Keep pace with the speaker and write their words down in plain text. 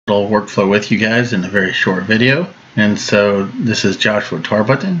little workflow with you guys in a very short video. And so this is Joshua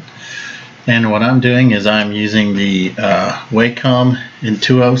Tarbutton, and what I'm doing is I'm using the Wacom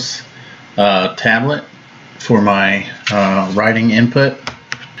Intuos tablet for my writing input.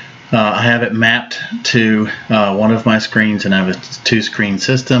 I have it mapped to one of my screens, and I have a 2-screen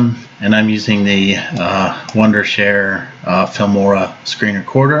system, and I'm using the Wondershare Filmora screen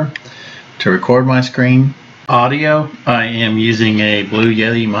recorder to record my screen. Audio, I am using a Blue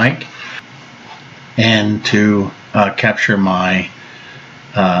Yeti mic, and to capture my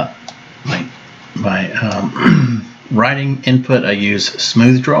writing input I use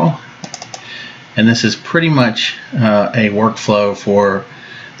SmoothDraw, and this is pretty much a workflow for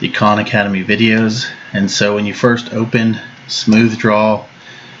the Khan Academy videos. And so when you first open SmoothDraw,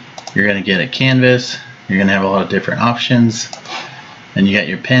 you're going to get a canvas. You're going to have a lot of different options, and you got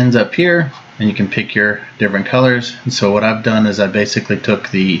your pens up here, and you can pick your different colors. And so what I've done is I basically took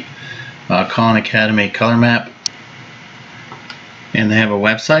the Khan Academy color map, and they have a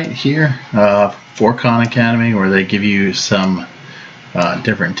website here for Khan Academy where they give you some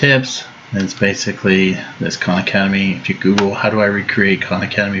different tips. And it's basically this Khan Academy. If you Google how do I recreate Khan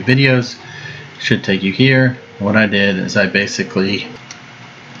Academy videos, it should take you here. What I did is I basically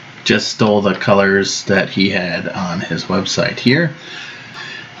just stole the colors that he had on his website here.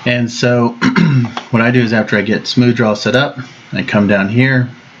 And so what I do is after I get SmoothDraw set up, I come down here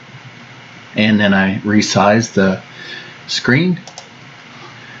and then I resize the screen.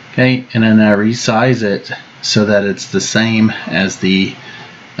 Okay, and then I resize it so that it's the same as the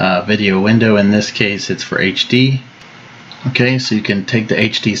video window. In this case it's for HD. Okay, so you can take the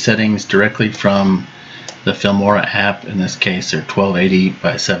HD settings directly from the Filmora app. In this case they're 1280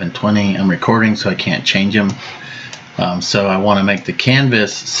 by 720. I'm recording so I can't change them. So I want to make the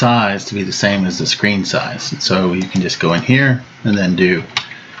canvas size to be the same as the screen size. And so you can just go in here and then do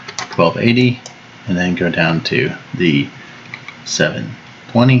 1280 and then go down to the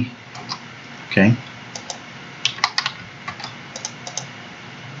 720. Okay.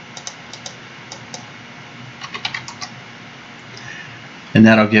 And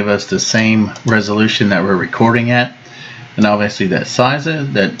that'll give us the same resolution that we're recording at. And obviously that size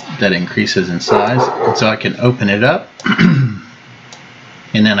that increases in size. And so I can open it up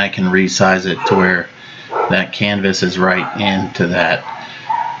and then I can resize it to where that canvas is right into that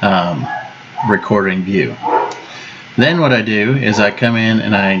recording view. Then what I do is I come in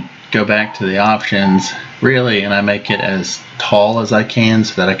and I go back to the options really, and I make it as tall as I can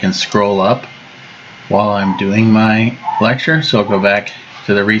so that I can scroll up while I'm doing my lecture. So I'll go back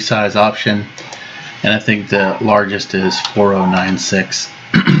to the resize option, and I think the largest is 4096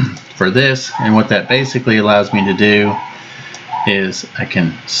 for this. And what that basically allows me to do is I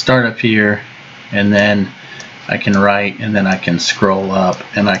can start up here and then I can write, and then I can scroll up,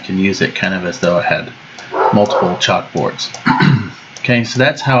 and I can use it kind of as though I had multiple chalkboards. Okay, so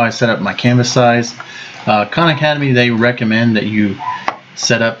that's how I set up my canvas size. Khan Academy, they recommend that you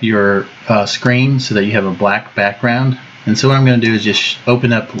set up your screen so that you have a black background. And so what I'm going to do is just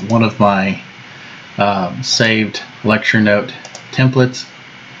open up one of my saved lecture note templates.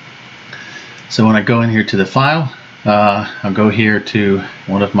 So when I go in here to the file, I'll go here to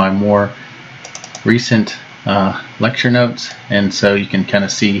one of my more recent lecture notes, and so you can kind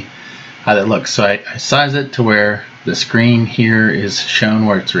of see how that looks. So I size it to where the screen here is shown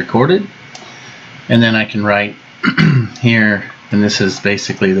where it's recorded, and then I can write here, and this is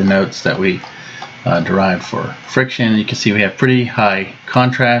basically the notes that we derived for friction. You can see we have pretty high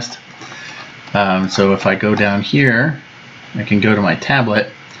contrast. So if I go down here, I can go to my tablet,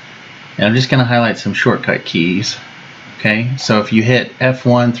 and I'm just going to highlight some shortcut keys. Okay, so if you hit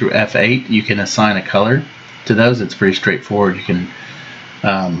F1 through F8, you can assign a color to those. It's pretty straightforward. You can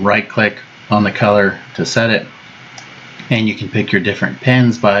right click on the color to set it, and you can pick your different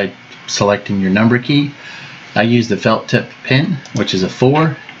pens by selecting your number key. I use the felt tip pen, which is a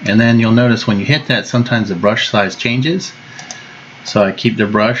 4, and then you'll notice when you hit that sometimes the brush size changes. So I keep the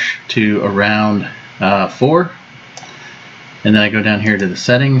brush to around 4, and then I go down here to the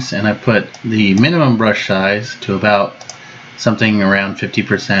settings and I put the minimum brush size to about something around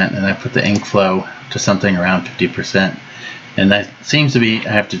 50%, and I put the ink flow to something around 50%. And that seems to be,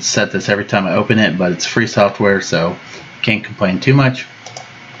 I have to set this every time I open it, but it's free software, so can't complain too much.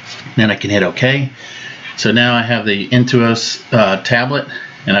 Then I can hit OK. So now I have the Intuos tablet,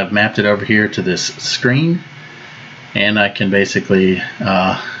 and I've mapped it over here to this screen, and I can basically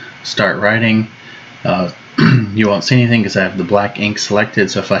start writing. You won't see anything because I have the black ink selected.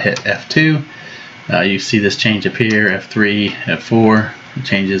 So if I hit F2, you see this change up here, F3, F4. It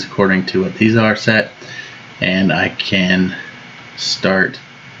changes according to what these are set, and I can start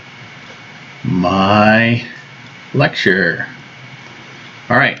my lecture.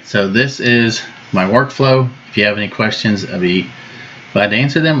 Alright, so this is my workflow. If you have any questions, I'll be glad to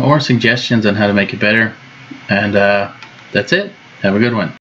answer them, or suggestions on how to make it better. And that's it. Have a good one.